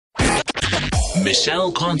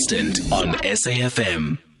Michelle Constant on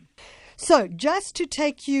SAFM. So, just to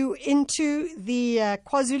take you into the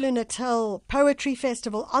KwaZulu-Natal Poetry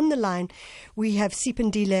Festival on the line, we have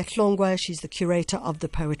Siphandile Hlongwa. She's the curator of the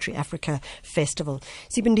Poetry Africa Festival.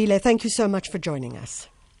 Siphandile, thank you so much for joining us.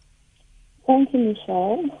 Thank you,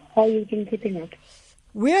 Michelle. How have you been keeping up?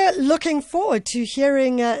 We're looking forward to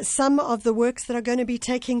hearing some of the works that are going to be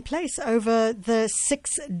taking place over the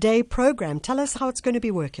 6-day program. Tell us how it's going to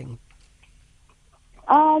be working.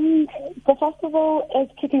 The festival is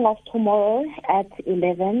kicking off tomorrow at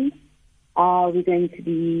 11. We're going to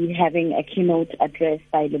be having a keynote address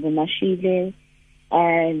by Lebo Mashile,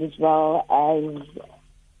 and as well as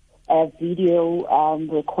a video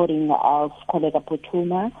recording of Koleka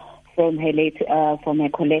Potuma from her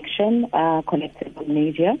collection, Collective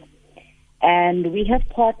Amnesia. And we have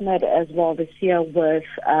partnered as well this year with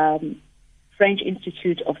French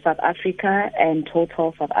Institute of South Africa and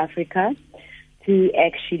Total South Africa to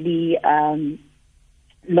actually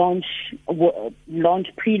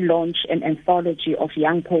pre-launch an anthology of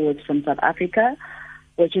young poets from South Africa,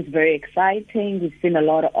 which is very exciting. We've seen a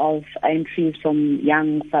lot of entries from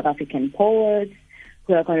young South African poets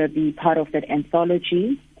who are going to be part of that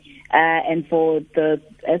anthology. And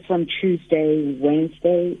as from Tuesday,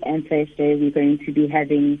 Wednesday, and Thursday, we're going to be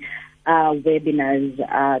having webinars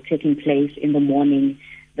taking place in the morning.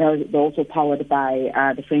 They're also powered by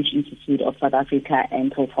the French Institute of South Africa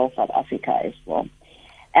and Total South Africa as well.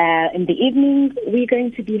 In the evening, we're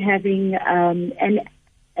going to be having an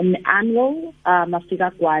annual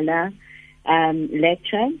Mafika Gwala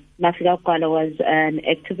lecture. Mafika Gwala was an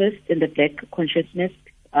activist in the Black consciousness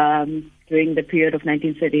during the period of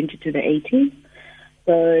 1970 to the 80s.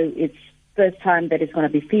 So it's first time that it's going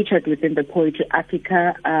to be featured within the Poetry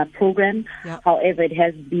Africa program. Yep. However, it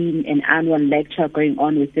has been an annual lecture going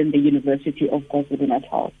on within the University of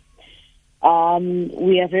KwaZulu-Natal.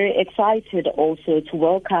 We are very excited also to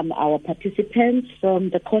welcome our participants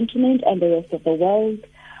from the continent and the rest of the world.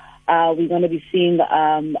 We're going to be seeing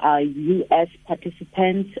our U.S.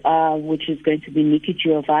 participants, which is going to be Nikki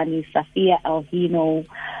Giovanni, Safia Alhino.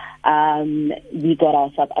 We got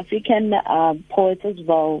our South African poets as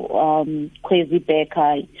well, Kwezi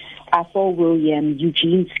Becker, Afro William,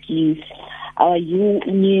 Eugene Skis. Our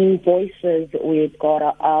new voices, we've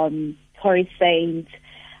got Tori Saint,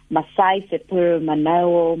 Masai Sepur,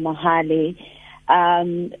 Manao, Mahale.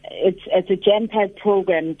 It's a jam-packed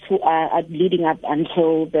program leading up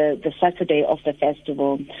until the Saturday of the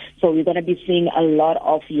festival. So we're going to be seeing a lot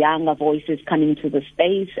of younger voices coming to the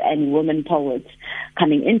space and women poets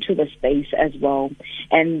coming into the space as well.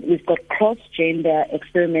 And we've got cross-gender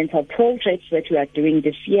experimental projects that we are doing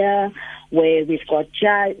this year, where we've got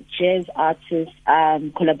jazz artists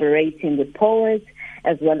collaborating with poets,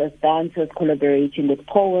 as well as dancers collaborating with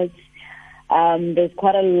poets. There's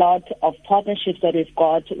quite a lot of partnerships that we've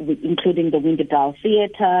got, including the Windedal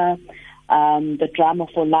Theatre, the Drama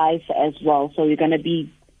for Life as well. So we're going to be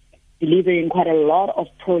delivering quite a lot of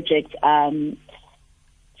projects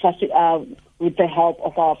with the help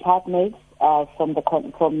of our partners from the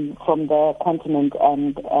continent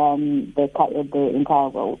and the entire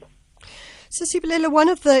world. So, Siphandile, one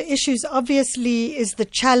of the issues obviously is the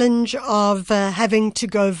challenge of having to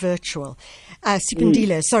go virtual.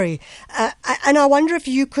 Siphandile, sorry. And I wonder if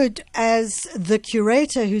you could, as the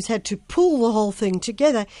curator who's had to pull the whole thing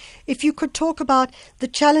together, if you could talk about the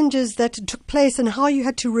challenges that took place and how you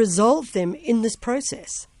had to resolve them in this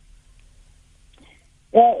process.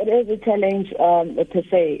 Well, it is a challenge per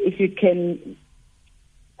se. If you can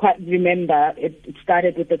quite remember, it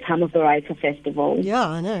started with the Time of the Writer Festival. Yeah,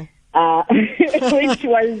 I know. Which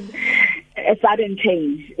was a sudden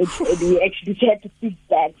change. We actually had to sit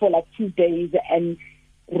back for like 2 days and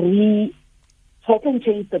talk and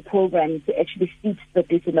change the program to actually fit the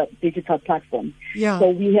digital platform. Yeah.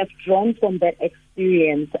 So we have drawn from that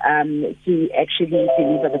experience to actually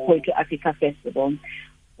deliver the Poetry Africa Festival.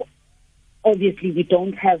 Obviously, we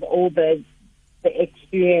don't have all the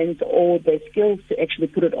experience or the skills to actually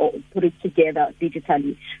put it together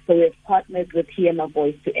digitally. So we've partnered with Hear My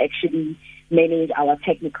Voice to actually manage our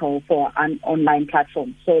technical for an online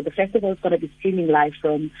platform. So the festival is going to be streaming live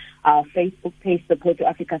from our Facebook page, the Poetry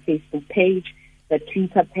Africa Facebook page, the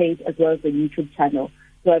Twitter page, as well as the YouTube channel.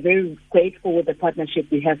 So I'm very grateful with the partnership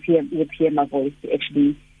we have here with Hear My Voice to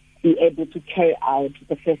actually be able to carry out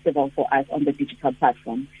the festival for us on the digital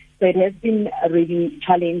platform. So it has been really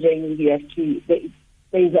challenging.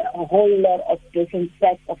 There's a whole lot of different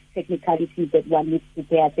sets of technicalities that one needs to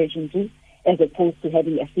pay attention to, as opposed to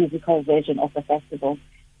having a physical version of the festival.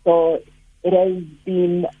 So it has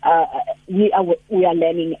been, we are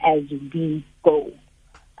learning as we go.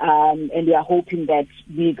 and we are hoping that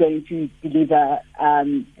we're going to deliver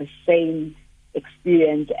the same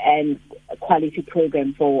experience and quality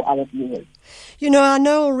program for our viewers. I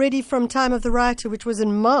know already from Time of the Writer, which was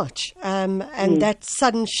in March, and that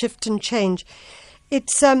sudden shift and change.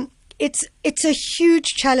 It's a huge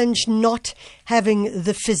challenge not having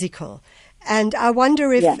the physical, and I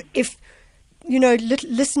wonder if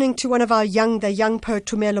listening to one of the young poet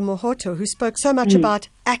Tumelo Mohoto, who spoke so much about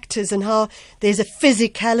actors and how there's a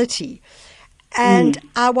physicality. And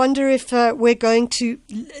I wonder if we're going to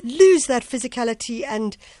lose that physicality,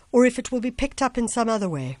 or if it will be picked up in some other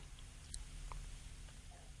way.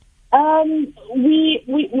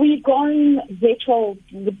 We're going virtual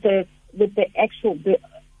with the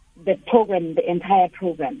program, the entire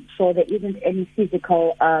program. So there isn't any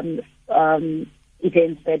physical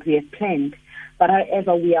events that we have planned. But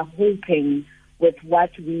however, we are hoping with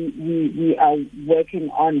what we are working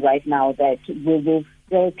on right now that we will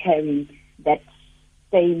still carry that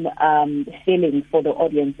same feeling for the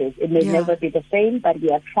audiences. It may never be the same, but we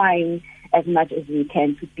are trying as much as we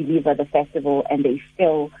can to deliver the festival, and they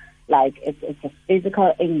feel like it's a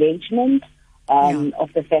physical engagement of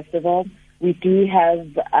the festival. We do have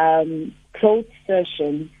closed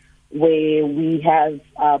session where we have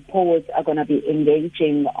poets are going to be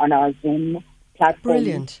engaging on our Zoom platform.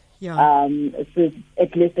 Brilliant. Yeah. So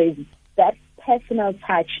at least there's that personal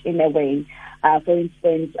touch in a way. For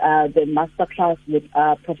instance, the masterclass with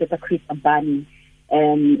Professor Chris Abani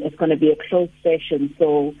is going to be a closed session,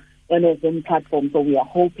 so on a Zoom platform. So we are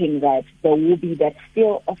hoping that there will be that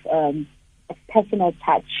feel of a personal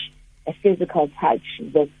touch, a physical touch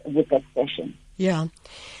with that session. Yeah.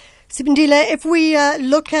 Sibandile, if we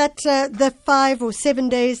look at the 5 or 7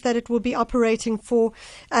 days that it will be operating for,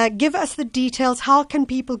 give us the details. How can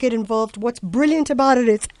people get involved? What's brilliant about it,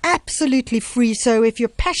 it's absolutely free. So if you're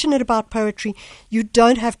passionate about poetry, you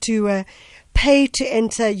don't have to pay to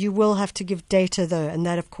enter. You will have to give data, though, and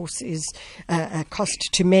that, of course, is a cost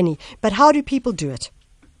to many. But how do people do it?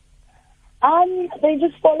 They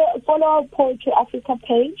just follow our Poetry Africa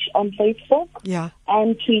page on Facebook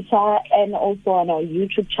and Twitter, and also on our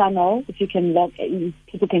YouTube channel. If you can log in,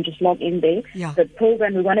 people can just log in there. Yeah. The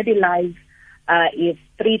program, we're going to be live is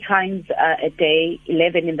 3 times a day,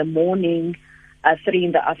 11 in the morning, 3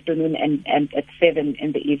 in the afternoon, and at 7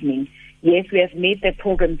 in the evening. Yes, we have made the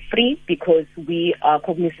program free because we are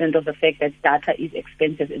cognizant of the fact that data is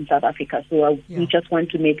expensive in South Africa. So we just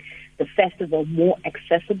want to make the festival more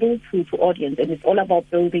accessible to audience. And it's all about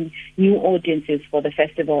building new audiences for the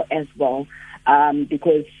festival as well.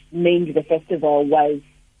 Because mainly the festival was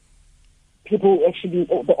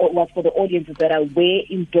was for the audiences that are way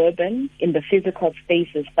in Durban, in the physical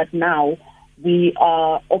spaces. But now we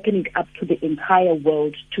are opening up to the entire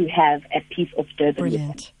world to have a piece of Durban.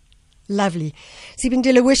 Brilliant. Lovely.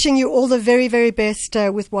 Sibandile, wishing you all the very, very best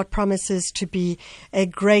with what promises to be a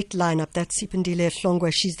great lineup. That's Sibandile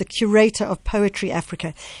Hlongwa. She's the curator of Poetry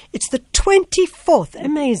Africa. It's the 24th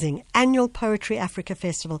amazing annual Poetry Africa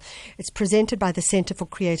Festival. It's presented by the Centre for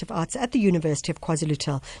Creative Arts at the University of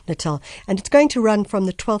KwaZulu-Natal. And it's going to run from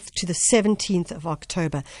the 12th to the 17th of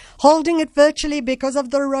October. Holding it virtually because of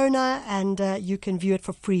the Rona, and you can view it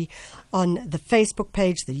for free on the Facebook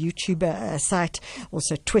page, the YouTube site,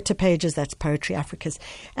 also Twitter pages. That's Poetry Africa's.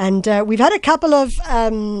 And we've had a couple of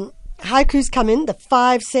haikus come in, the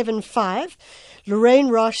 575. Lorraine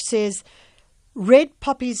Roche says, red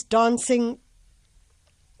poppies dancing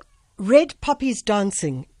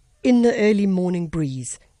in the early morning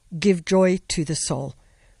breeze, give joy to the soul.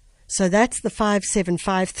 So that's the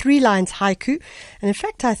 575, 3 lines haiku. And in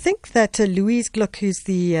fact, I think that Louise Gluck, who's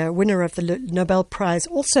the winner of the Nobel Prize,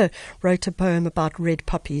 also wrote a poem about red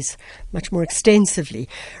poppies, much more extensively.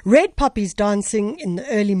 Red poppies dancing in the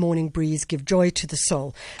early morning breeze give joy to the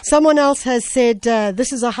soul. Someone else has said,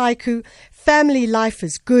 this is a haiku, family life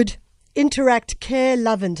is good, interact, care,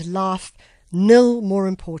 love and laugh, nil more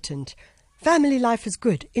important. Family life is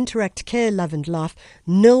good. Interact, care, love and laugh.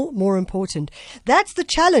 Nil more important. That's the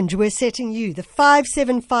challenge we're setting you. The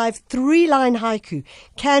 575 3-line haiku.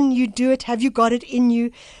 Can you do it? Have you got it in you?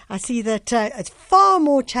 I see that it's far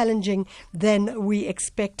more challenging than we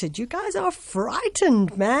expected. You guys are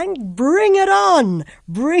frightened, man. Bring it on.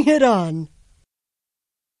 Bring it on.